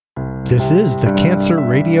This is the Cancer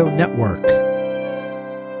Radio Network.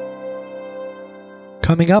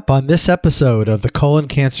 Coming up on this episode of the Colon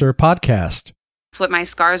Cancer Podcast. It's what my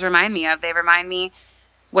scars remind me of. They remind me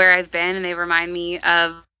where I've been, and they remind me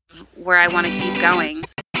of where I want to keep going.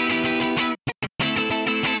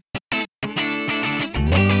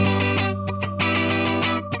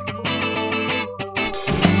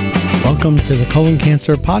 Welcome to the Colon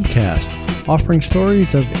Cancer Podcast, offering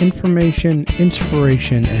stories of information,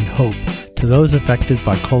 inspiration, and hope to those affected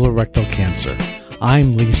by colorectal cancer.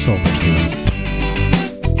 I'm Lee Silverstein.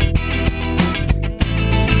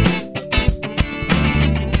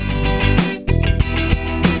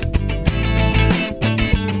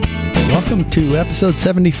 Welcome to episode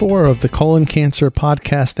 74 of the Colon Cancer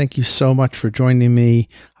Podcast. Thank you so much for joining me.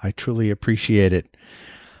 I truly appreciate it.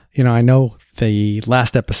 You know, I know the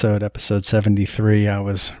last episode 73, I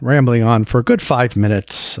was rambling on for a good 5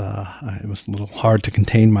 minutes. It was a little hard to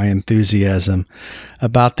contain my enthusiasm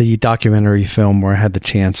about the documentary film where I had the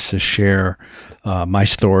chance to share my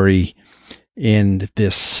story in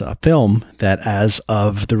this film that, as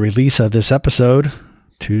of the release of this episode,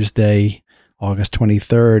 Tuesday, August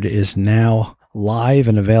 23rd, is now live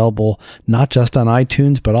and available not just on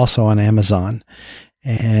iTunes, but also on Amazon.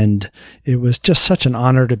 And it was just such an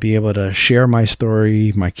honor to be able to share my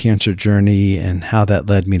story, my cancer journey, and how that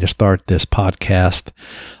led me to start this podcast.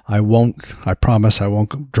 I promise I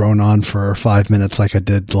won't drone on for 5 minutes like I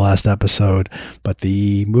did the last episode, but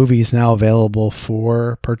the movie is now available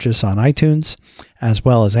for purchase on iTunes as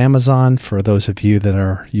well as Amazon for those of you that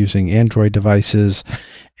are using Android devices.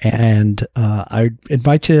 And I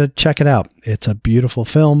invite you to check it out. It's a beautiful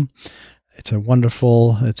film.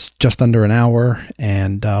 It's just under an hour,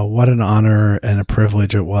 and what an honor and a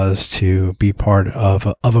privilege it was to be part of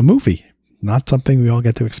a movie. Not something we all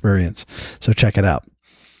get to experience. So check it out.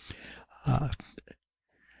 A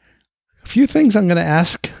few things I'm going to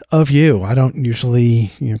ask of you. I don't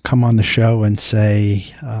usually come on the show and say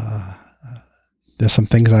there's some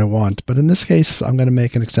things I want, but in this case, I'm going to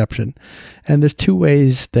make an exception. And there's two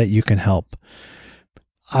ways that you can help.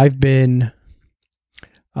 I've been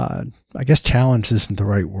I guess challenge isn't the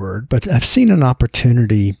right word, but I've seen an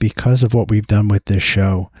opportunity because of what we've done with this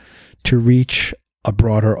show to reach a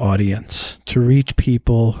broader audience, to reach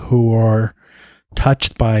people who are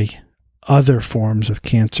touched by other forms of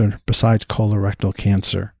cancer besides colorectal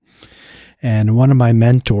cancer. And one of my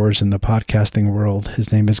mentors in the podcasting world,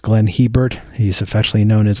 his name is Glenn Hebert. He's affectionately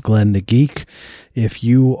known as Glenn the Geek. If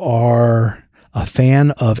you are a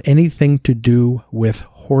fan of anything to do with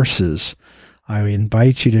horses, I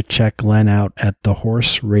invite you to check Glenn out at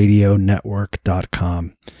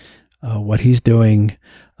thehorseradionetwork.com. What he's doing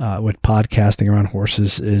with podcasting around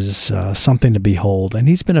horses is something to behold. And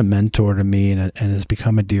he's been a mentor to me and has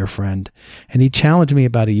become a dear friend. And he challenged me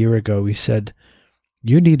about a year ago. He said,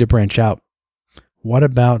 you need to branch out. What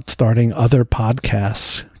about starting other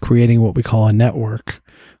podcasts, creating what we call a network?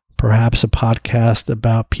 Perhaps a podcast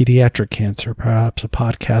about pediatric cancer, perhaps a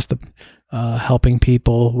podcast helping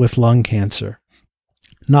people with lung cancer.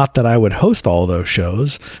 Not that I would host all those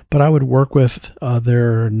shows, but I would work with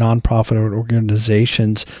other nonprofit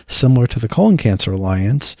organizations similar to the Colon Cancer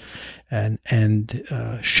Alliance and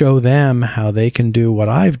show them how they can do what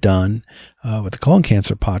I've done with the Colon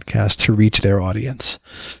Cancer Podcast to reach their audience.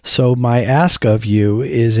 So my ask of you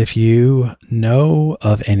is, if you know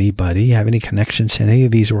of anybody, have any connections to any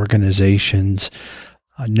of these organizations,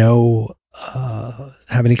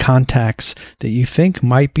 have any contacts that you think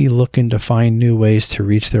might be looking to find new ways to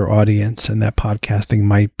reach their audience, and that podcasting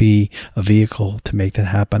might be a vehicle to make that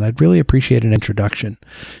happen, I'd really appreciate an introduction.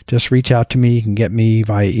 Just reach out to me. You can get me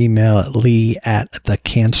via email at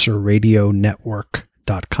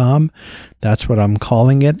lee@thecancerradionetwork.com. That's what I'm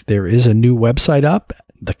calling it. There is a new website up,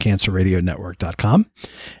 thecancerradionetwork.com.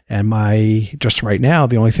 And just right now,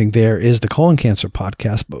 the only thing there is the Colon Cancer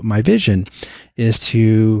Podcast. But my vision is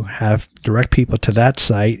to have direct people to that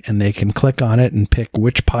site, and they can click on it and pick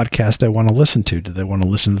which podcast they want to listen to. Do they want to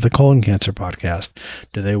listen to the Colon Cancer Podcast?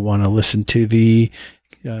 Do they want to listen to the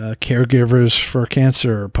Caregivers for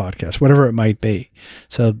Cancer podcast, whatever it might be?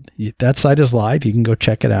 So that site is live. You can go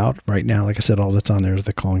check it out right now. Like I said, all that's on there is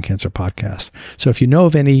the Colon Cancer Podcast. So if you know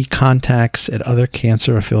of any contacts at other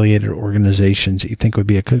cancer affiliated organizations that you think would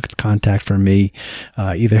be a good contact for me,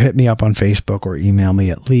 either hit me up on Facebook or email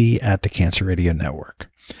me at lee@thecancerradionetwork.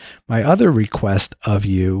 My other request of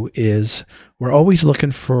you is, we're always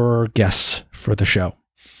looking for guests for the show.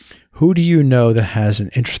 who do you know that has an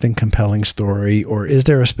interesting, compelling story, or is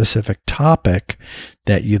there a specific topic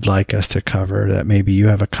that you'd like us to cover that maybe you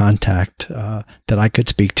have a contact that I could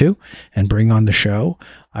speak to and bring on the show?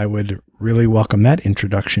 I would really welcome that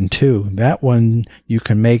introduction too. That one you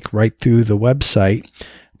can make right through the website.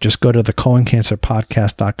 Just go to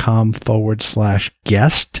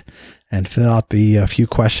thecoloncancerpodcast.com/guest and fill out the few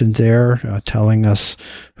questions there telling us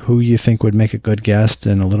who you think would make a good guest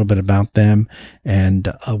and a little bit about them.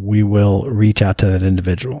 And we will reach out to that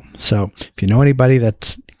individual. So if you know anybody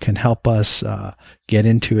that can help us get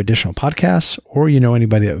into additional podcasts, or you know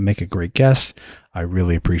anybody that would make a great guest, I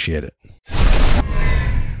really appreciate it.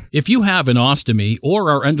 If you have an ostomy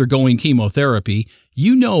or are undergoing chemotherapy,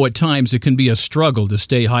 you know at times it can be a struggle to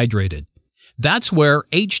stay hydrated. That's where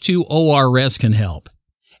H2ORS can help.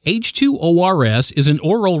 H2ORS is an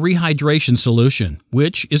oral rehydration solution,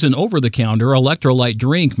 which is an over-the-counter electrolyte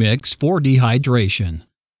drink mix for dehydration.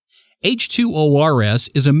 H2ORS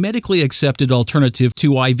is a medically accepted alternative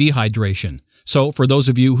to IV hydration. So for those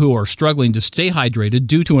of you who are struggling to stay hydrated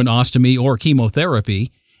due to an ostomy or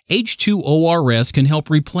chemotherapy, H2ORS can help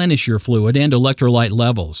replenish your fluid and electrolyte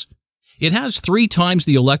levels. It has 3 times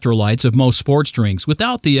the electrolytes of most sports drinks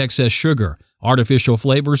without the excess sugar, artificial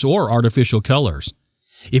flavors, or artificial colors.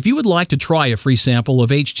 If you would like to try a free sample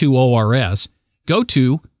of H2ORS, go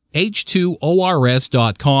to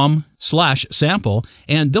h2ors.com/sample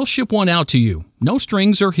and they'll ship one out to you. No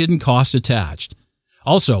strings or hidden costs attached.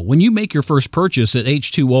 Also, when you make your first purchase at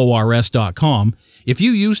h2ors.com, if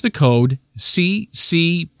you use the code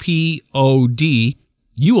CCPOD,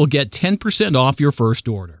 you will get 10% off your first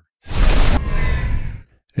order.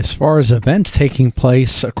 As far as events taking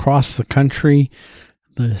place across the country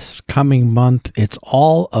this coming month, it's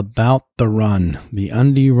all about the run. The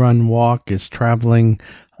Undy Run Walk is traveling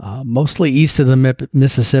mostly east of the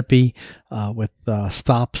Mississippi with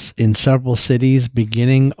stops in several cities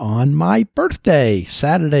beginning on my birthday,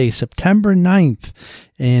 Saturday, September 9th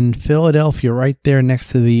in Philadelphia, right there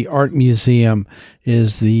next to the Art Museum,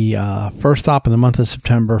 is the first stop in the month of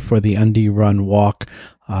September for the Undy Run Walk.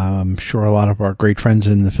 I'm sure a lot of our great friends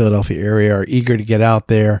in the Philadelphia area are eager to get out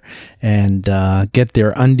there and get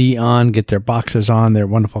their undie on, get their boxers on, their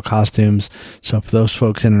wonderful costumes. So for those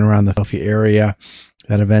folks in and around the Philadelphia area,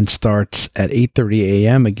 that event starts at 8:30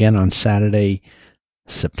 a.m. again on Saturday,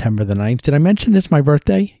 September the 9th. Did I mention it's my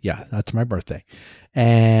birthday? Yeah, that's my birthday.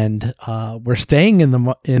 And we're staying in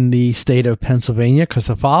the state of Pennsylvania because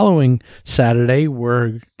the following Saturday,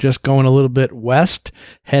 we're just going a little bit west,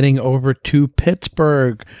 heading over to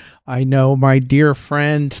Pittsburgh. I know my dear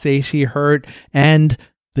friend Stacy Hurt and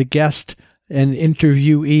the guest and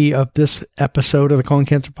interviewee of this episode of the Colon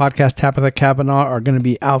Cancer Podcast, Tabitha Kavanaugh, are going to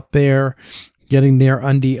be out there getting their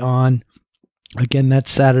undie on. Again, that's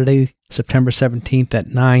Saturday, September 17th at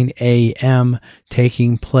 9 a.m.,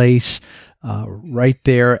 taking place right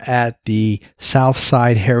there at the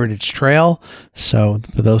Southside Heritage Trail. So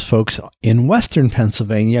for those folks in Western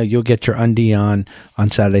Pennsylvania, you'll get your undie on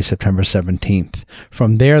Saturday, September 17th.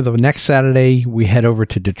 From there, the next Saturday, we head over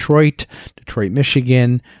to Detroit,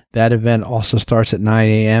 Michigan. That event also starts at 9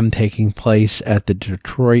 a.m., taking place at the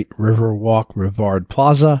Detroit Riverwalk Rivard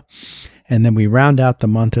Plaza. And then we round out the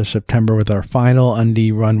month of September with our final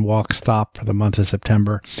Undy Run Walk stop for the month of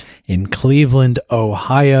September in Cleveland,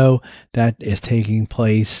 Ohio. That is taking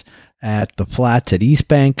place at the Flats at East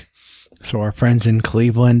Bank. So our friends in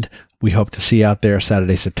Cleveland, we hope to see out there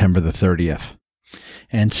Saturday, September the 30th.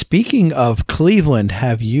 And speaking of Cleveland,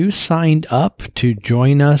 have you signed up to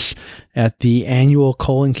join us at the annual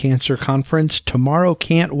Colon Cancer Conference? Tomorrow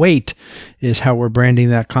Can't Wait is how we're branding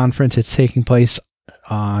that conference. It's taking place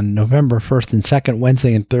on November 1st and 2nd,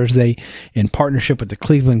 Wednesday and Thursday, in partnership with the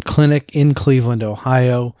Cleveland Clinic in Cleveland,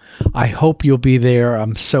 Ohio. I hope you'll be there.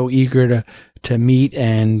 I'm so eager to meet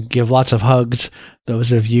and give lots of hugs.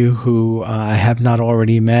 Those of you who I have not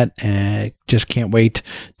already met, and just can't wait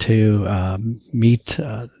to meet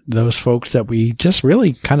those folks that we just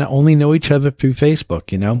really kind of only know each other through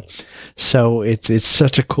Facebook, you know? So it's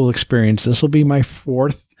such a cool experience. This will be my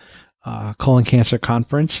 4th colon cancer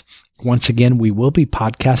conference. Once again, we will be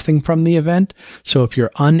podcasting from the event. So if you're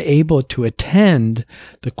unable to attend,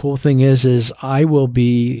 the cool thing is I will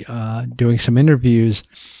be doing some interviews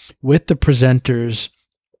with the presenters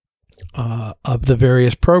of the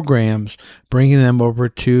various programs, bringing them over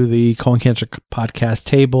to the Colon Cancer Podcast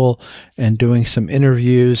table and doing some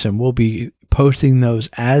interviews. And we'll be posting those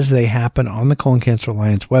as they happen on the Colon Cancer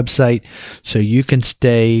Alliance website, so you can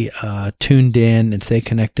stay tuned in and stay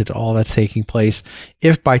connected to all that's taking place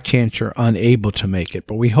if by chance you're unable to make it.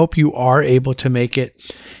 But we hope you are able to make it.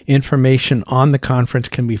 Information on the conference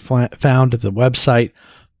can be found at the website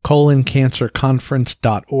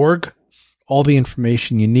coloncancerconference.org. All the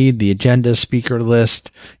information you need, the agenda, speaker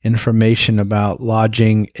list, information about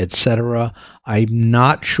lodging, etc. I'm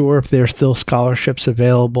not sure if there's still scholarships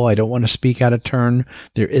available. I don't want to speak out of turn.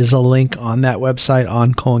 There is a link on that website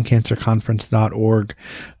on coloncancerconference.org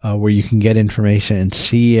where you can get information and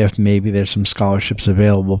see if maybe there's some scholarships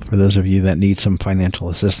available for those of you that need some financial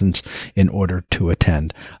assistance in order to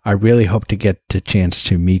attend. I really hope to get the chance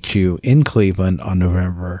to meet you in Cleveland on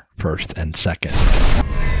November 1st and 2nd.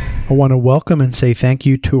 I want to welcome and say thank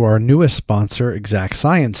you to our newest sponsor, Exact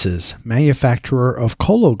Sciences, manufacturer of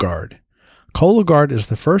Cologuard. Cologuard is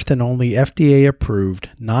the first and only FDA-approved,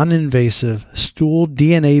 non-invasive, stool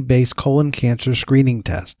DNA-based colon cancer screening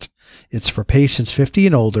test. It's for patients 50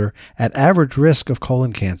 and older at average risk of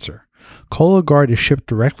colon cancer. Cologuard is shipped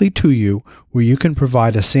directly to you, where you can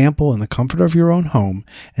provide a sample in the comfort of your own home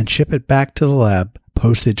and ship it back to the lab,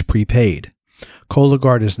 postage prepaid.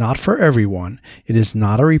 Cologuard is not for everyone. It is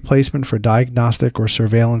not a replacement for diagnostic or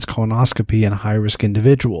surveillance colonoscopy in high-risk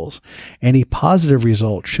individuals. Any positive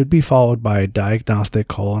result should be followed by a diagnostic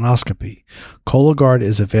colonoscopy. Cologuard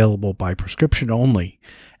is available by prescription only.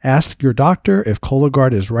 Ask your doctor if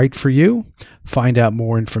Cologuard is right for you. Find out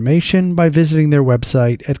more information by visiting their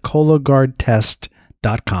website at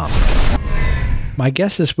cologuardtest.com. My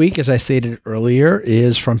guest this week, as I stated earlier,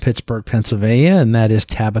 is from Pittsburgh, Pennsylvania, and that is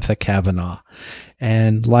Tabitha Cavanaugh.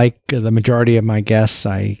 And like the majority of my guests,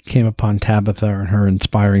 I came upon Tabitha and her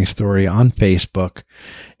inspiring story on Facebook,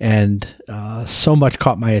 and so much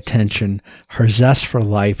caught my attention. Her zest for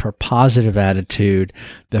life, her positive attitude,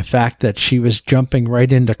 the fact that she was jumping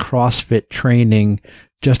right into CrossFit training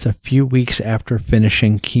just a few weeks after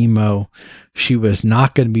finishing chemo. She was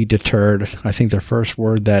not going to be deterred. I think the first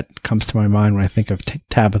word that comes to my mind when I think of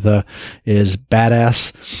Tabitha is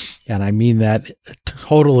badass. And I mean that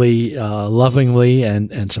totally lovingly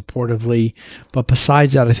and supportively. But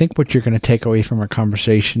besides that, I think what you're going to take away from our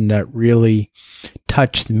conversation that really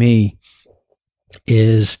touched me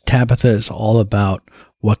is Tabitha is all about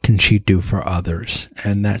what can she do for others.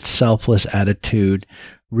 And that selfless attitude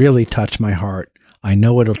really touched my heart. I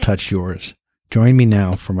know it'll touch yours. Join me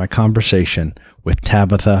now for my conversation with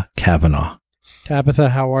Tabitha Cavanaugh.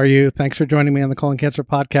 Tabitha, how are you? Thanks for joining me on the Colon Cancer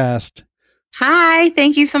Podcast. Hi,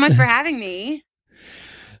 thank you so much for having me.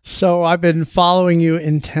 So I've been following you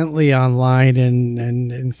intently online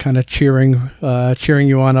and kind of cheering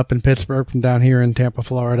you on up in Pittsburgh from down here in Tampa,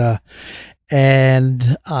 Florida.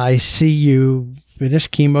 And I see you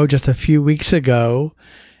finished chemo just a few weeks ago.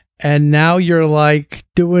 And now you're like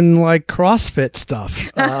doing like CrossFit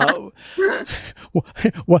stuff.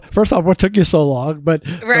 First off, what took you so long? But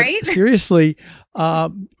seriously,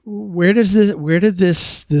 where did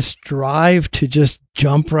this drive to just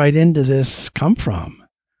jump right into this come from?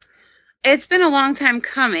 It's been a long time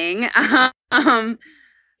coming. It's been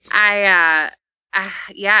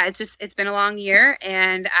a long year,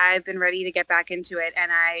 and I've been ready to get back into it.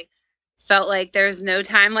 And I felt like there's no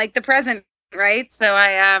time like the present. Right. So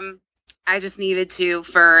I just needed to,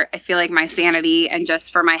 I feel like my sanity and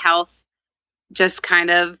just for my health, just kind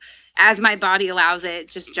of as my body allows it,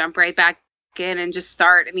 just jump right back in and just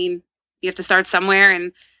start. I mean, you have to start somewhere,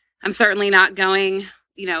 and I'm certainly not going,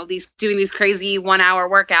 doing these crazy 1 hour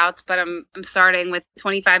workouts, but I'm starting with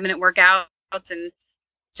 25-minute workouts and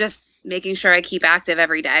just making sure I keep active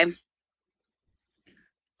every day.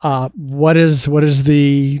 What is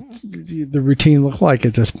the routine look like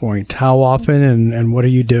at this point? How often and what are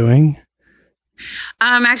you doing?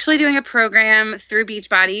 I'm actually doing a program through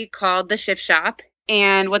Beachbody called the Shift Shop.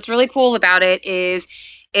 And what's really cool about it is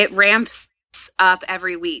it ramps up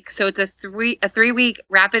every week. So it's a 3-week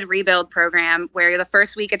rapid rebuild program where the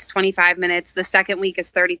first week it's 25 minutes, the second week is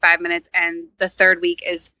 35 minutes, and the third week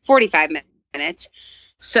is 45 minutes.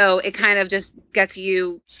 So it kind of just gets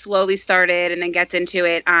you slowly started and then gets into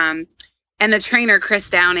it. And the trainer,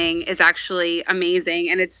 Chris Downing, is actually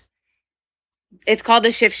amazing. And it's called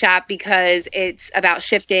the Shift Shop because it's about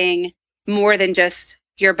shifting more than just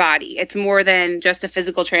your body. It's more than just a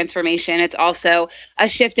physical transformation. It's also a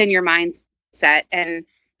shift in your mindset. And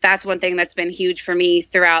that's one thing that's been huge for me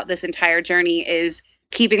throughout this entire journey is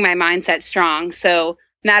keeping my mindset strong. So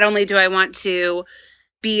not only do I want to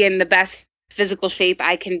be in the best physical shape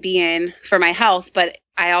I can be in for my health, but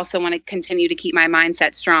I also want to continue to keep my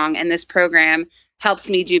mindset strong. And this program helps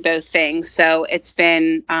me do both things. So it's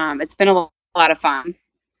been a lot of fun.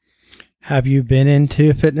 Have you been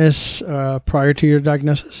into fitness prior to your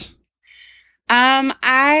diagnosis?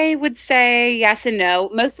 I would say yes and no.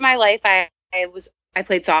 Most of my life, I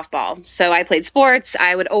played softball. So I played sports.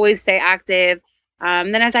 I would always stay active.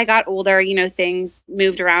 Then as I got older, things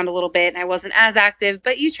moved around a little bit and I wasn't as active,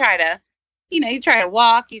 but you try to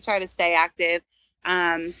walk, you try to stay active,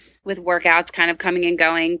 with workouts kind of coming and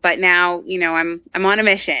going. But now, I'm on a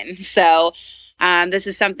mission. So, this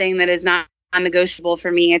is something that is not non-negotiable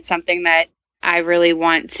for me. It's something that I really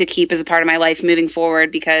want to keep as a part of my life moving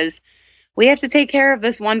forward, because we have to take care of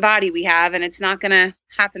this one body we have, and it's not going to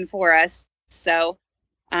happen for us. So,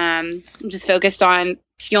 I'm just focused on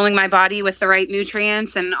fueling my body with the right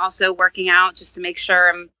nutrients and also working out just to make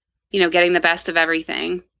sure I'm, getting the best of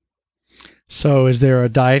everything. So is there a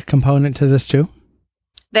diet component to this too?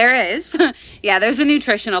 There is. Yeah, there's a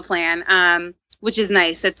nutritional plan, which is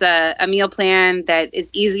nice. It's a meal plan that is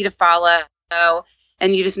easy to follow,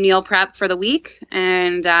 and you just meal prep for the week,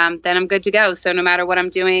 and then I'm good to go. So no matter what I'm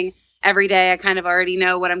doing every day, I kind of already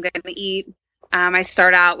know what I'm going to eat. I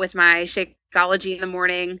start out with my Shakeology in the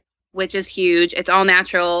morning, which is huge. It's all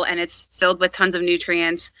natural, and it's filled with tons of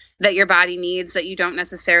nutrients that your body needs that you don't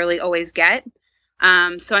necessarily always get.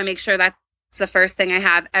 So I make sure that's the first thing I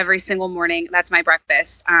have every single morning. That's my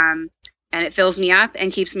breakfast. And it fills me up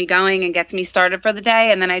and keeps me going and gets me started for the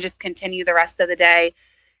day. And then I just continue the rest of the day,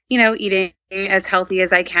 eating as healthy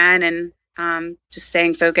as I can, and just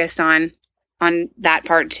staying focused on that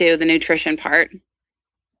part too, the nutrition part.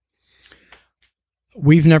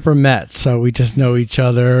 We've never met, so we just know each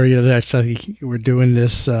other. Actually, we're doing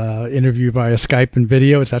this interview via Skype and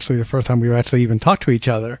video. It's actually the first time we've actually even talked to each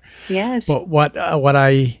other. Yes. But what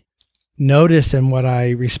I noticed and what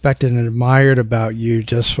I respected and admired about you,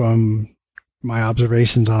 just from my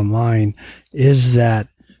observations online, is that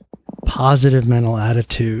positive mental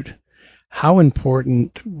attitude. How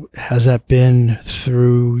important has that been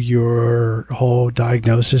through your whole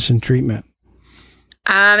diagnosis and treatment?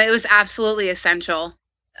 It was absolutely essential.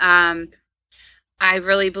 I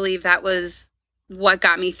really believe that was what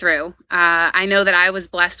got me through. I know that I was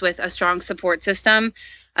blessed with a strong support system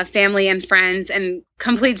of family and friends and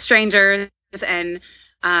complete strangers, and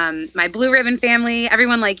my Blue Ribbon family,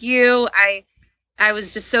 everyone like you. I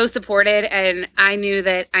was just so supported, and I knew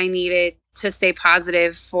that I needed to stay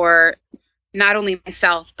positive for not only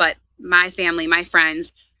myself, but my family, my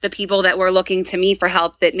friends, the people that were looking to me for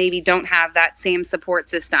help that maybe don't have that same support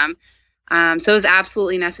system. So it was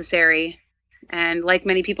absolutely necessary. And like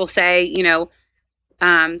many people say,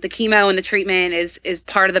 the chemo and the treatment is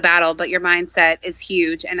part of the battle, but your mindset is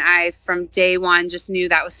huge. And I, from day one, just knew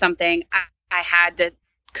that was something I had to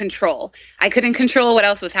control. I couldn't control what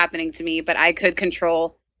else was happening to me, but I could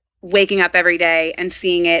control waking up every day and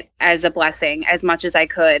seeing it as a blessing as much as I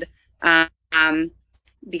could.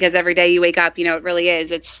 Because every day you wake up, it really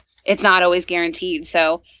is. It's not always guaranteed.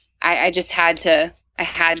 So I just had to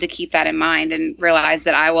keep that in mind and realize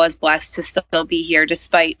that I was blessed to still be here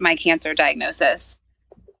despite my cancer diagnosis.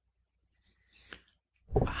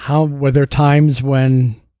 How were there times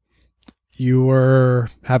when you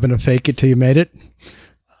were having to fake it till you made it,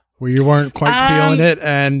 where you weren't quite feeling it,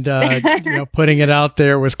 and putting it out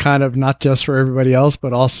there was kind of not just for everybody else,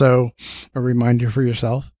 but also a reminder for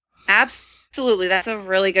yourself? Absolutely. That's a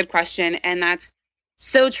really good question. And that's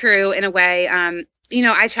so true in a way.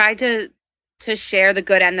 I tried to share the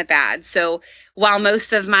good and the bad. So while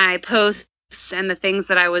most of my posts and the things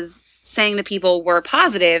that I was saying to people were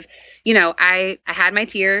positive, I had my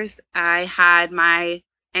tears. I had my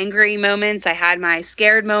angry moments. I had my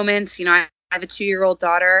scared moments. I have a 2-year-old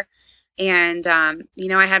daughter, and,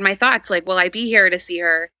 I had my thoughts like, will I be here to see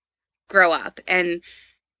her grow up? And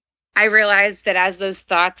I realized that as those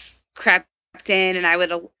thoughts crept in, and I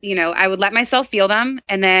would let myself feel them,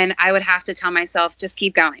 and then I would have to tell myself, just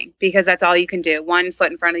keep going, because that's all you can do. One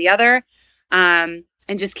foot in front of the other, and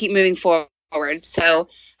just keep moving forward. So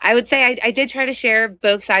I would say I did try to share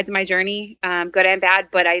both sides of my journey, good and bad,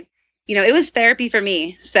 but it was therapy for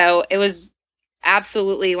me. So it was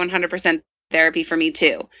absolutely 100% therapy for me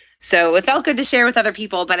too. So it felt good to share with other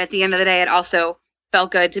people, but at the end of the day, it also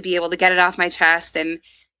felt good to be able to get it off my chest and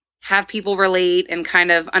have people relate and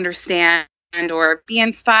kind of understand or be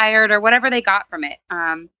inspired or whatever they got from it.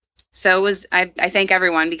 So it was, I thank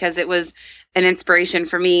everyone, because it was an inspiration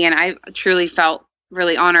for me. And I truly felt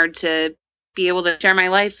really honored to be able to share my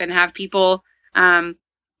life and have people, want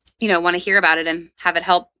to hear about it and have it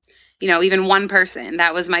help, even one person.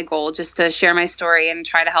 That was my goal, just to share my story and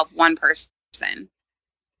try to help one person.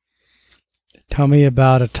 Tell me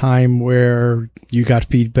about a time where you got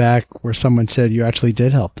feedback where someone said you actually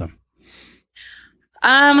did help them.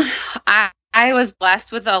 I was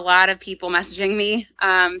blessed with a lot of people messaging me.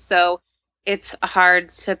 So it's hard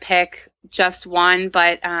to pick just one,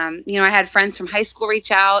 but, I had friends from high school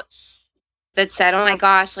reach out that said, oh my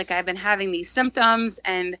gosh, like I've been having these symptoms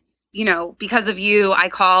and because of you, I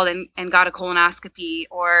called and got a colonoscopy,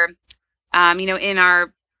 or, in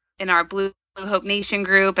our Blue Hope Nation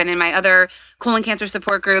group and in my other colon cancer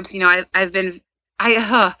support groups, I've been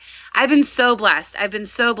so blessed. I've been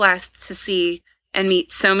so blessed to see and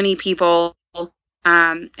meet so many people,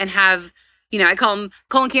 and have, I call them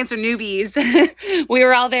colon cancer newbies. We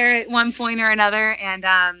were all there at one point or another. And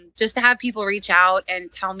just to have people reach out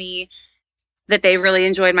and tell me that they really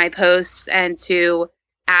enjoyed my posts and to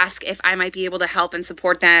ask if I might be able to help and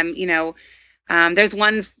support them. There's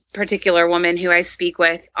one particular woman who I speak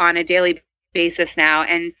with on a daily basis now.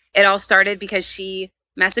 And it all started because she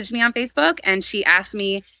messaged me on Facebook and she asked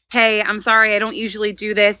me, "Hey, I'm sorry, I don't usually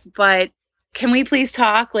do this, but can we please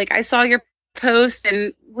talk? Like, I saw your post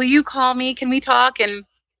and will you call me? Can we talk?" And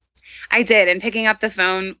I did. And picking up the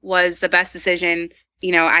phone was the best decision,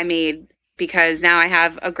 I made, because now I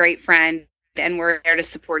have a great friend and we're there to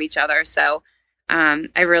support each other. So I'm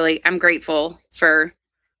grateful for,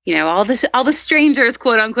 all the strangers,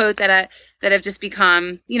 quote unquote, that have just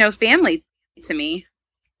become, family to me.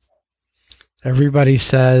 Everybody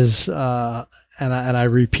says, and I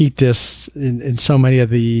repeat this in so many of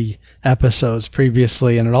the episodes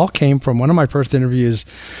previously, and it all came from one of my first interviews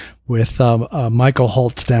with Michael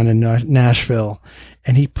Holtz down in Nashville.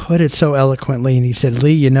 And he put it so eloquently, and he said,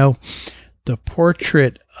 "Lee, the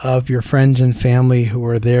portrait of your friends and family who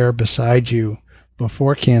are there beside you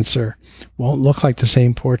before cancer won't look like the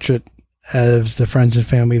same portrait as the friends and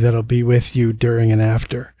family that'll be with you during and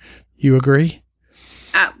after." You agree?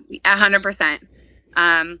 100%.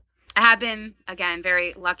 I have been, again,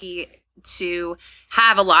 very lucky to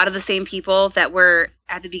have a lot of the same people that were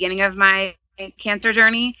at the beginning of my cancer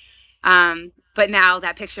journey. But now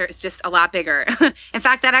that picture is just a lot bigger. In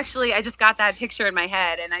fact, I just got that picture in my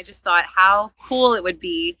head, and I just thought how cool it would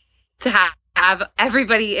be to have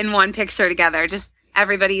everybody in one picture together, just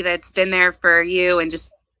everybody that's been there for you, and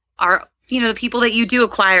just the people that you do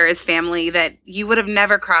acquire as family that you would have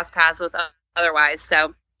never crossed paths with otherwise.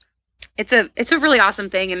 So it's a really awesome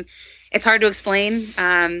thing, and it's hard to explain.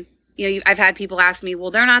 I've had people ask me,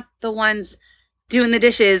 well, they're not the ones doing the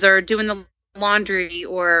dishes or doing the laundry,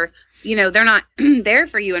 or, they're not there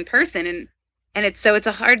for you in person. And it's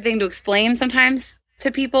a hard thing to explain sometimes to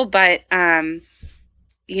people, but,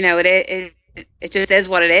 it just is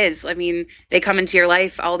what it is. I mean, they come into your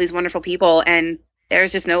life, all these wonderful people, and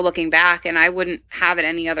there's just no looking back, and I wouldn't have it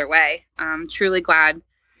any other way. I'm truly glad.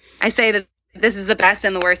 I say that this is the best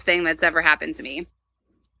and the worst thing that's ever happened to me.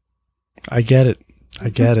 I get it.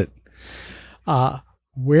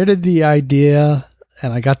 Where did the idea,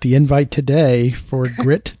 and I got the invite today, for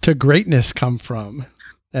Grit to Greatness come from?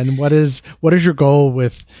 And what is your goal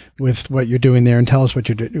with what you're doing there? And tell us what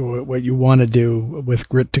you want to do with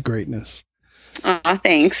Grit to Greatness. Oh,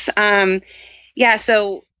 thanks.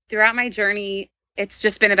 So throughout my journey, it's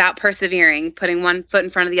just been about persevering, putting one foot in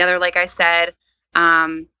front of the other. Like I said,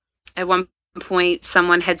 at one point,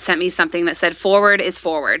 someone had sent me something that said, "Forward is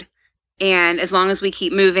forward." And as long as we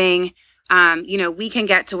keep moving, we can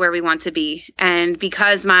get to where we want to be. And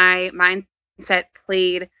because my mindset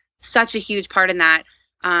played such a huge part in that,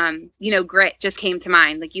 grit just came to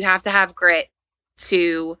mind. Like, you have to have grit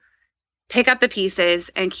to pick up the pieces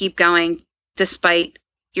and keep going despite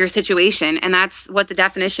your situation. And that's what the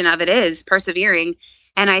definition of it is, persevering.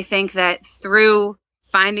 And I think that through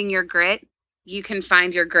finding your grit, you can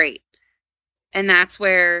find your great. And that's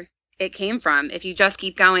where it came from. If you just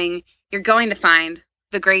keep going, you're going to find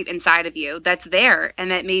the great inside of you that's there.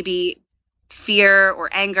 And that may be fear or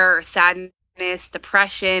anger or sadness,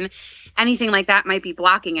 depression, anything like that might be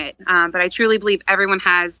blocking it. But I truly believe everyone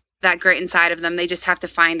has that grit inside of them. They just have to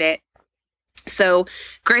find it. So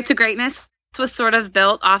Grit to Greatness was sort of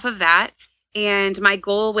built off of that. And my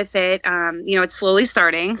goal with it, it's slowly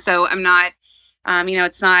starting. So I'm not,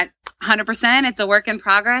 it's not 100%, it's a work in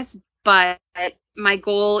progress, but my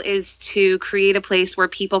goal is to create a place where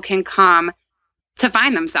people can come to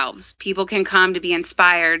find themselves. People can come to be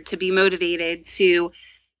inspired, to be motivated, to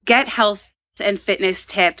get health and fitness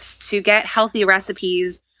tips, to get healthy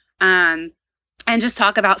recipes, and just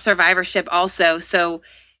talk about survivorship also. So,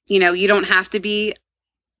 you don't have to be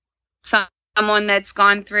someone that's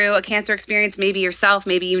gone through a cancer experience, maybe yourself,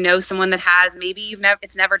 maybe someone that has, maybe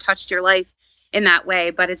it's never touched your life in that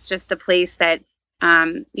way, but it's just a place that,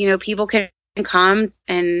 people can come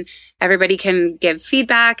and everybody can give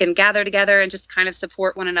feedback and gather together and just kind of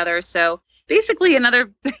support one another. So basically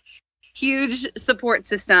another huge support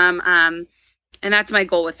system. And that's my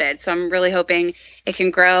goal with it. So I'm really hoping it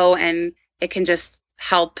can grow and it can just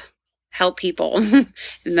help people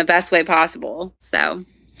in the best way possible. So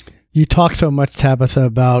You talk so much, Tabitha,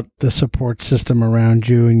 about the support system around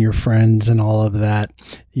you and your friends and all of that.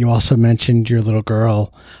 You also mentioned your little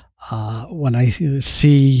girl. When I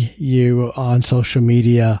see you on social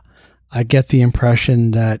media, I get the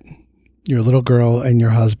impression that your little girl and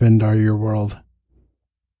your husband are your world.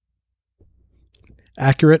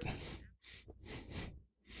 Accurate?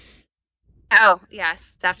 Oh,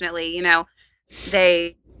 yes, definitely.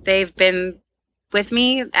 They've been with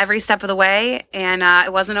me every step of the way, and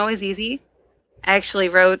it wasn't always easy. I actually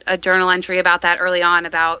wrote a journal entry about that early on,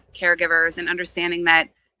 about caregivers and understanding that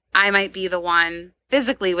I might be the one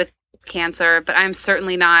physically with cancer, but I'm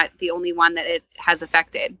certainly not the only one that it has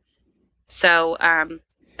affected. So,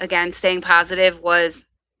 again, staying positive was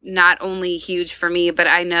not only huge for me, but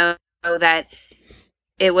I know that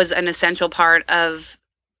it was an essential part of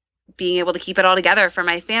being able to keep it all together for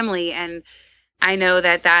my family. And I know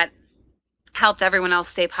that that helped everyone else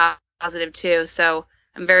stay positive too. So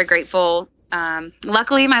I'm very grateful.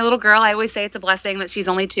 Luckily, my little girl, I always say it's a blessing that she's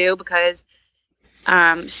only 2, because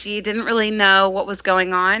she didn't really know what was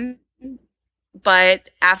going on. But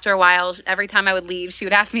after a while, every time I would leave, she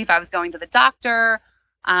would ask me if I was going to the doctor.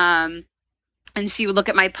 And she would look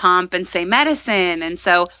at my pump and say medicine. And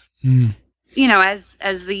so,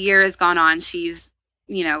 as the year has gone on, she's,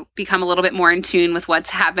 become a little bit more in tune with what's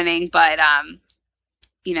happening. But,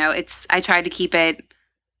 I tried to keep it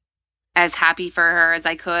as happy for her as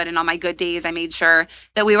I could. And on my good days, I made sure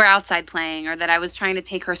that we were outside playing, or that I was trying to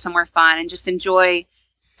take her somewhere fun and just enjoy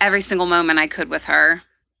every single moment I could with her.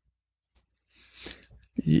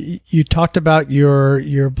 You talked about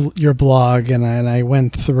your blog, and I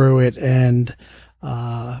went through it, and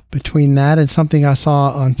between that and something I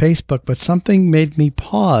saw on Facebook, but something made me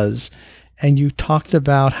pause. And you talked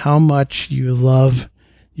about how much you love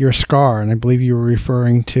your scar, and I believe you were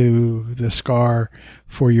referring to the scar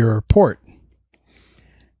for your port,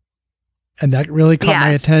 and that really caught my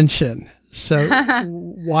attention. So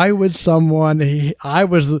why would someone, I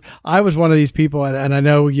was one of these people, and I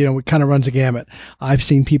know, it kind of runs a gamut. I've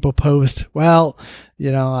seen people post, well,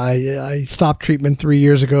 I stopped treatment 3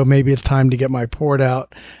 years ago. Maybe it's time to get my port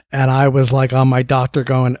out. And I was like on my doctor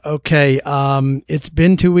going, okay, it's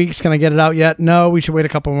been 2 weeks. Can I get it out yet? No, we should wait a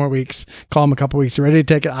couple more weeks. Call them a couple weeks. Ready to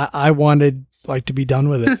take it. I wanted to be done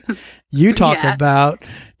with it. You talked about,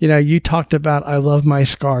 I love my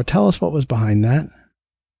scar. Tell us what was behind that.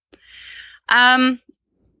 I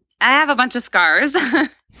have a bunch of scars.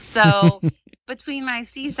 So between my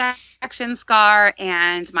C-section scar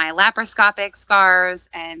and my laparoscopic scars,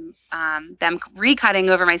 and them recutting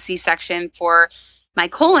over my C-section for my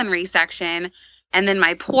colon resection, and then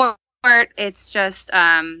my port, it's just,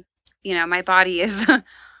 my body is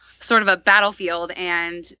sort of a battlefield,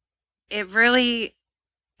 and it really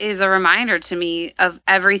is a reminder to me of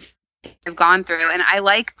everything I've gone through. And I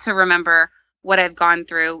like to remember what I've gone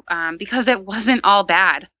through, because it wasn't all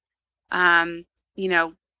bad. The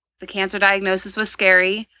cancer diagnosis was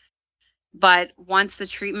scary, but once the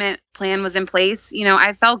treatment plan was in place,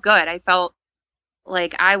 I felt good. I felt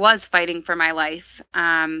like I was fighting for my life.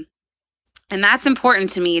 And that's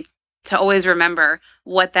important to me, to always remember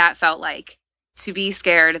what that felt like, to be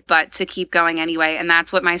scared, but to keep going anyway. And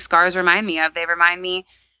that's what my scars remind me of. They remind me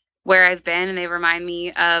where I've been, and they remind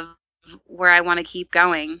me of where I want to keep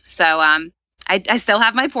going. So, I still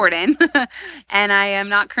have my port in, and I am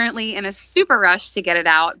not currently in a super rush to get it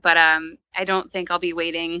out, but I don't think I'll be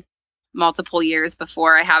waiting multiple years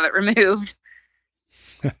before I have it removed.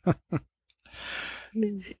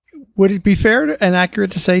 Would it be fair and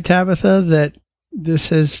accurate to say, Tabitha, that this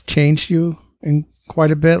has changed you in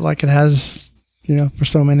quite a bit, like it has, for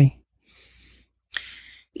so many?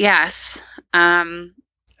 Yes.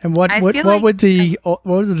 And what would the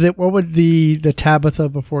Tabitha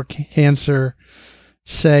before cancer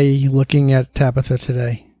say, looking at Tabitha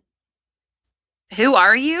today? Who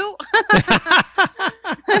are you?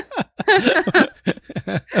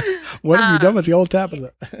 What have you done with the old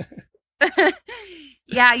Tabitha?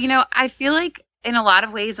 Yeah, I feel like in a lot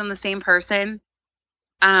of ways I'm the same person.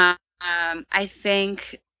 I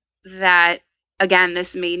think that, again,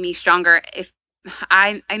 this made me stronger. If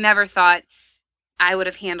I never thought I would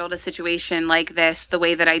have handled a situation like this the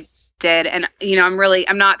way that I did. And,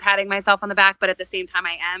 I'm not patting myself on the back, but at the same time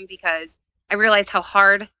I am, because I realized how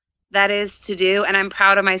hard that is to do. And I'm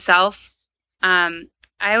proud of myself. I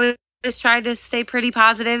always tried to stay pretty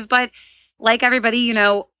positive, but like everybody,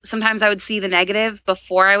 sometimes I would see the negative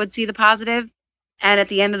before I would see the positive. And at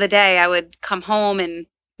the end of the day, I would come home and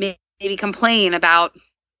maybe complain about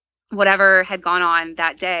whatever had gone on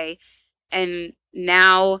that day. And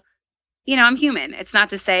now, I'm human. It's not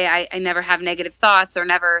to say I never have negative thoughts or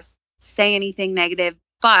never say anything negative,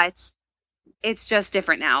 but it's just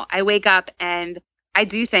different now. I wake up and I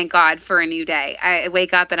do thank God for a new day. I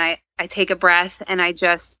wake up and I take a breath and I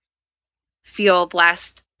just feel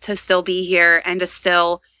blessed to still be here and to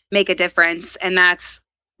still make a difference. And that's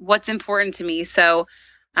what's important to me. So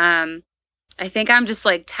I think I'm just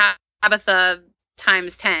like Tabitha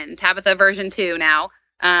times 10, Tabitha version 2 now.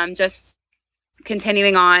 Just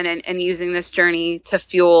continuing on and using this journey to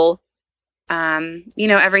fuel,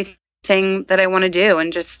 everything that I want to do,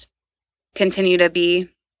 and just continue to be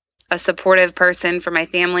a supportive person for my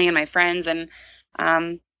family and my friends. And,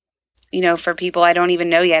 for people I don't even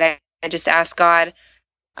know yet, I just ask God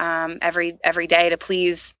every day to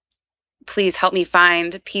please help me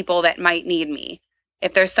find people that might need me.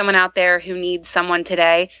 If there's someone out there who needs someone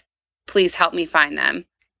today, please help me find them.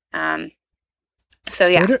 So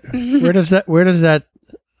yeah. Where does that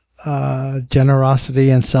generosity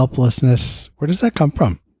and selflessness, where does that come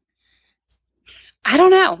from? I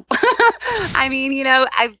don't know. I mean,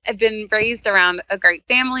 I've been raised around a great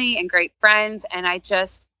family and great friends, and I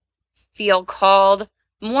just feel called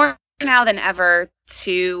more now than ever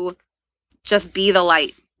to just be the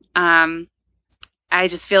light. I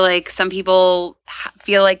just feel like some people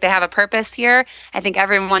feel like they have a purpose here. I think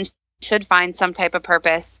everyone should find some type of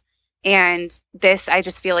purpose. And this, I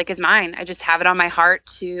just feel like, is mine. I just have it on my heart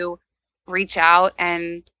to reach out.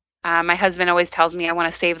 And my husband always tells me I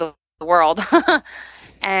want to save the world.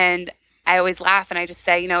 And I always laugh and I just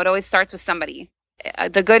say, it always starts with somebody.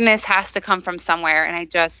 The goodness has to come from somewhere. And I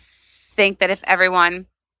just think that if everyone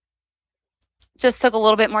just took a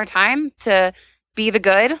little bit more time to be the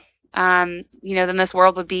good, then this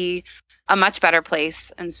world would be a much better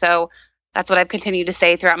place. And so that's what I've continued to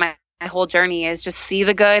say throughout my whole journey, is just see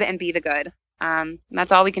the good and be the good. And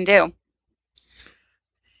that's all we can do.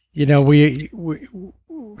 We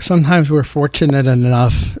sometimes we're fortunate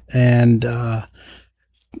enough, and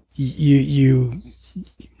you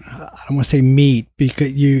I don't want to say meet,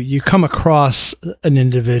 because you come across an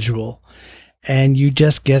individual and you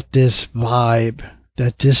just get this vibe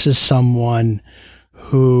that this is someone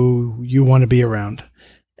who you want to be around.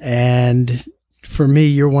 And for me,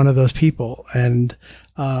 you're one of those people. And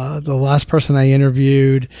the last person I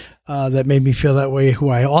interviewed that made me feel that way, who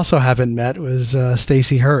I also haven't met, was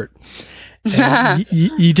Stacey Hurt. And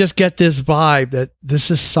you just get this vibe that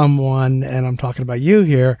this is someone, and I'm talking about you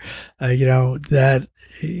here, that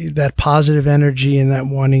positive energy and that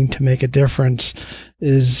wanting to make a difference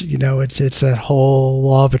is, it's that whole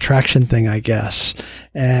law of attraction thing, I guess.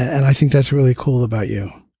 And I think that's really cool about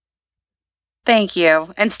you. Thank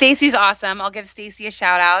you. And Stacey's awesome. I'll give Stacey a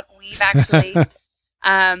shout out. We've actually,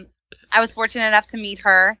 I was fortunate enough to meet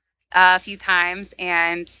her a few times,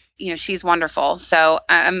 and she's wonderful. So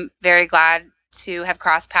I'm very glad to have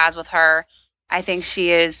crossed paths with her. I think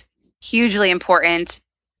she is hugely important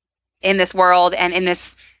in this world and in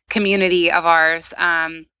this community of ours.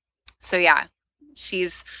 So yeah,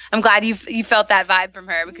 I'm glad you felt that vibe from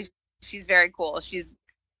her, because she's very cool. She's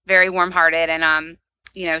very warm-hearted, and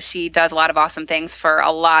she does a lot of awesome things for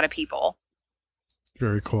a lot of people.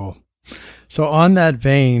 Very cool. So on that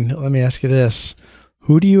vein, let me ask you this.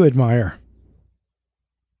 Who do you admire?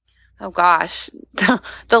 Oh gosh,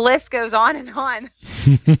 the list goes on and on.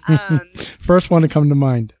 First one to come to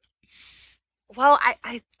mind. Well,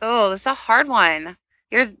 that's a hard one.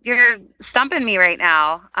 You're stumping me right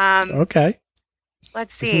now. Okay.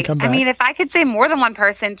 Let's see. I mean, if I could say more than one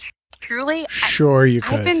person, truly. Sure, you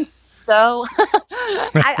could. I've been so.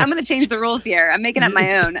 I'm going to change the rules here. I'm making up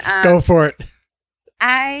my own. Go for it.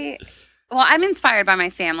 I'm inspired by my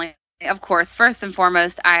family, of course. First and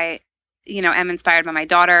foremost, I'm inspired by my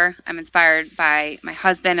daughter. I'm inspired by my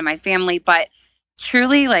husband and my family. But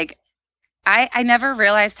truly, like, I never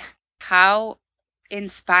realized how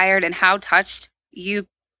inspired and how touched you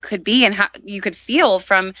could be and how you could feel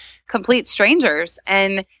from complete strangers.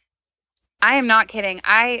 And I am not kidding.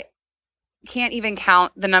 I can't even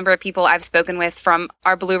count the number of people I've spoken with from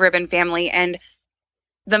our Blue Ribbon family, and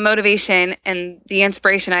the motivation and the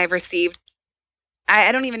inspiration I've received.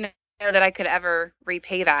 I don't even know that I could ever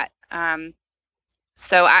repay that.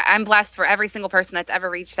 So I'm blessed for every single person that's ever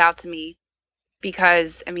reached out to me,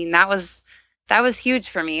 because that was huge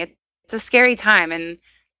for me. It's a scary time. And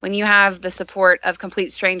when you have the support of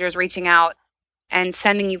complete strangers reaching out and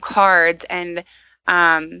sending you cards and,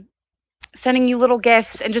 sending you little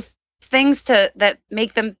gifts and just things that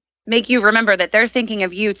make you remember that they're thinking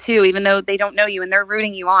of you too, even though they don't know you, and they're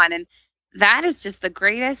rooting you on. And that is just the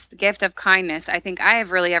greatest gift of kindness I think I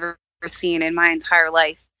have really ever seen in my entire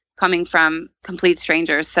life, coming from complete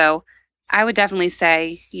strangers. So I would definitely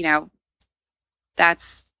say,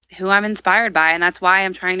 that's who I'm inspired by. And that's why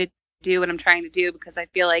I'm trying to do what I'm trying to do, because I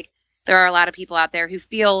feel like there are a lot of people out there who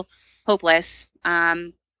feel hopeless,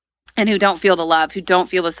 and who don't feel the love, who don't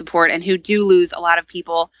feel the support, and who do lose a lot of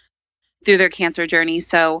people through their cancer journey.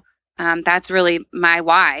 So that's really my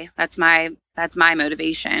why. That's my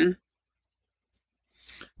motivation.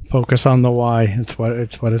 Focus on the why. It's what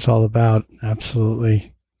it's all about.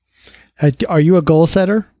 Absolutely. Are you a goal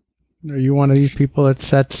setter? Are you one of these people that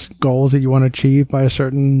sets goals that you want to achieve by a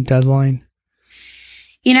certain deadline?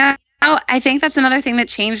 I think that's another thing that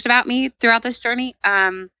changed about me throughout this journey.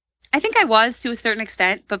 I think I was to a certain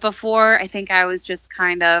extent, but before, I think I was just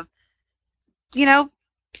kind of,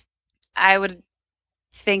 I would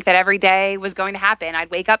think that every day was going to happen.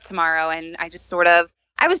 I'd wake up tomorrow and I just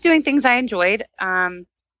I was doing things I enjoyed.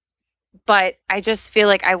 But I just feel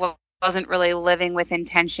like I wasn't really living with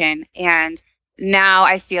intention. And now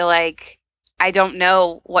I feel like I don't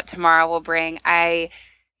know what tomorrow will bring. I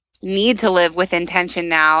need to live with intention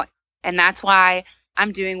now. And that's why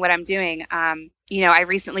I'm doing what I'm doing. I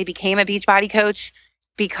recently became a Beachbody coach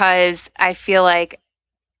because I feel like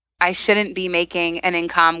I shouldn't be making an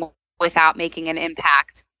income without making an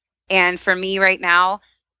impact. And for me right now,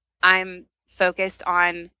 I'm focused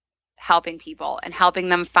on helping people and helping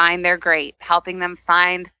them find their great, helping them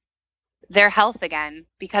find their health again,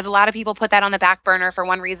 because a lot of people put that on the back burner for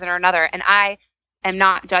one reason or another. And I am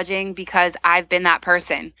not judging, because I've been that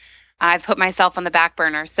person. I've put myself on the back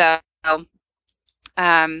burner. So,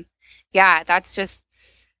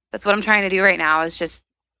 that's what I'm trying to do right now, is just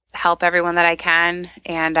help everyone that I can.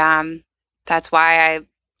 And that's why I,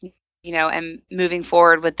 am moving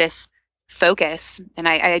forward with this focus. And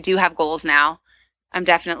I do have goals now. I'm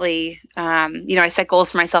definitely, I set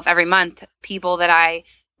goals for myself every month, people that I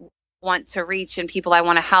want to reach and people I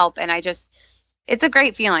want to help. And it's a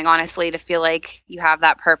great feeling, honestly, to feel like you have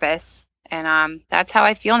that purpose. And that's how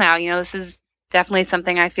I feel now. This is definitely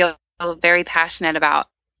something I feel very passionate about.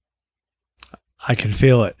 I can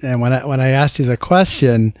feel it. And when I asked you the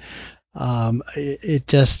question, it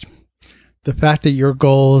just, the fact that your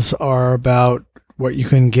goals are about what you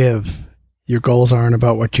can give, your goals aren't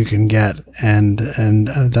about what you can get. And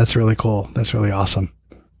that's really cool. That's really awesome.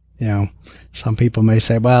 Some people may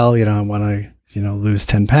say, well, I want to, lose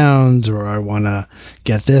 10 pounds, or I want to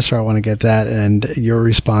get this, or I want to get that. And your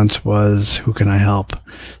response was, who can I help?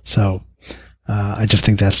 So I just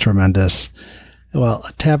think that's tremendous. Well,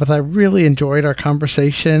 Tabitha, I really enjoyed our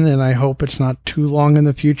conversation, and I hope it's not too long in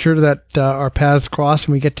the future that our paths cross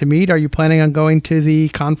and we get to meet. Are you planning on going to the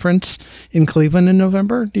conference in Cleveland in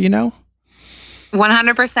November? Do you know?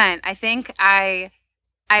 100%. I think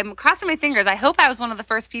I'm crossing my fingers. I hope I was one of the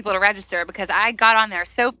first people to register, because I got on there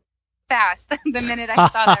so fast the minute I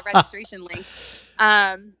saw that registration link.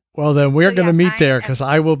 Well, then we're going to meet there, because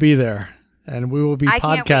I will be there, and we will be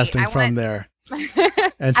podcasting from there.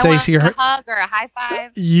 And Stacy, a hug or a high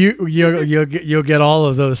five. You'll get all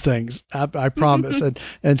of those things. I promise.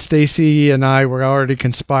 and Stacy and I were already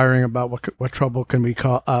conspiring about what trouble can we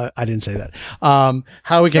call. I didn't say that.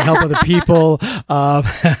 How we can help other people.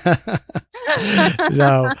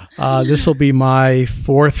 This will be my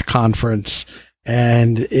 4th conference,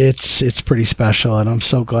 and it's pretty special. And I'm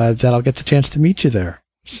so glad that I'll get the chance to meet you there.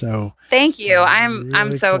 So thank you.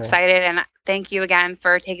 I'm so excited, and thank you again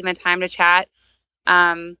for taking the time to chat.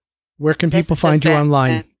 Where can people find you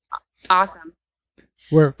online? Awesome.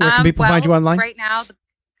 Where can people find you online? Right now,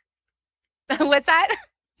 what's that?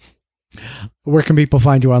 Where can people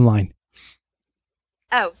find you online?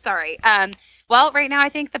 Oh, sorry. Well, right now I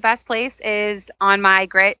think the best place is on my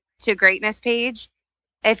Grit to Greatness page.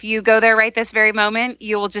 If you go there right this very moment,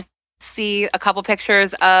 you will just see a couple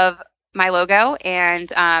pictures of my logo and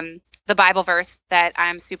the Bible verse that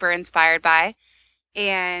I'm super inspired by.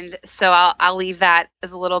 And so I'll leave that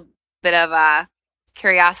as a little bit of a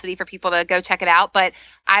curiosity for people to go check it out. But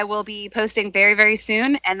I will be posting very, very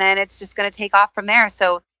soon, and then it's just going to take off from there.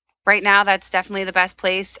 So right now, that's definitely the best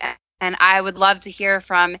place. And I would love to hear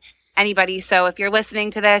from anybody. So if you're listening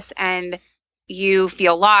to this and you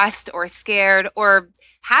feel lost or scared or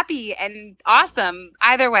happy and awesome,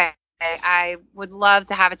 either way, I would love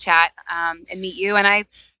to have a chat and meet you. And I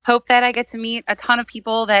hope that I get to meet a ton of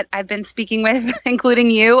people that I've been speaking with, including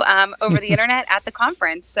you, over the internet at the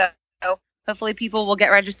conference. So hopefully people will get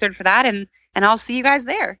registered for that, and I'll see you guys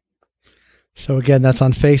there. So again, that's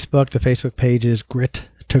on Facebook. The Facebook page is Grit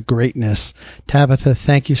to Greatness. Tabitha,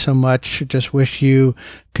 thank you so much. Just wish you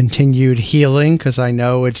continued healing, because I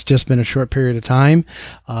know it's just been a short period of time.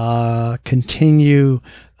 Continue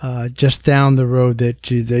just down the road that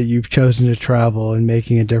you've chosen to travel and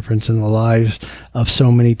making a difference in the lives of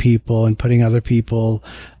so many people and putting other people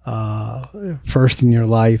first in your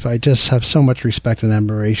life. I just have so much respect and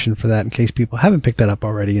admiration for that, in case people haven't picked that up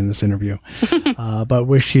already in this interview. But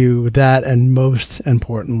wish you that, and most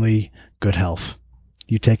importantly, good health.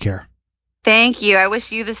 You take care. Thank you. I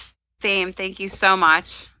wish you the same. Thank you so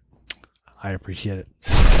much. I appreciate it.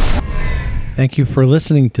 Thank you for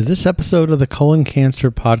listening to this episode of the Colon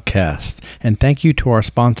Cancer Podcast. And thank you to our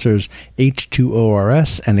sponsors,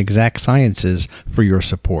 H2ORS and Exact Sciences, for your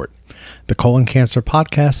support. The Colon Cancer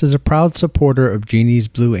Podcast is a proud supporter of Jeannie's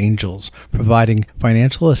Blue Angels, providing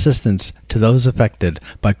financial assistance to those affected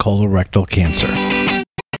by colorectal cancer.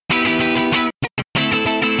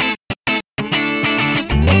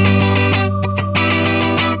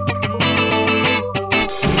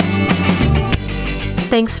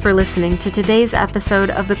 Thanks for listening to today's episode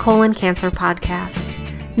of the Colon Cancer Podcast.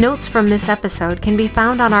 Notes from this episode can be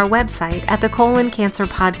found on our website at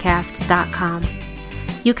thecoloncancerpodcast.com.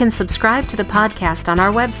 You can subscribe to the podcast on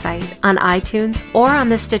our website, on iTunes, or on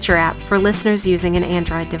the Stitcher app for listeners using an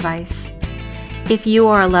Android device. If you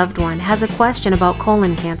or a loved one has a question about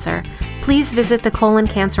colon cancer, please visit the Colon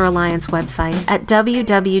Cancer Alliance website at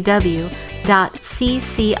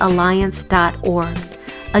www.ccalliance.org.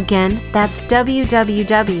 Again, that's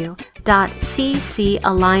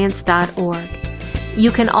www.ccalliance.org.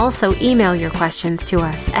 You can also email your questions to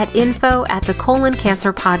us at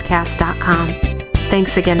info@thecoloncancerpodcast.com.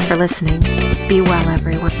 Thanks again for listening. Be well,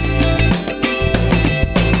 everyone.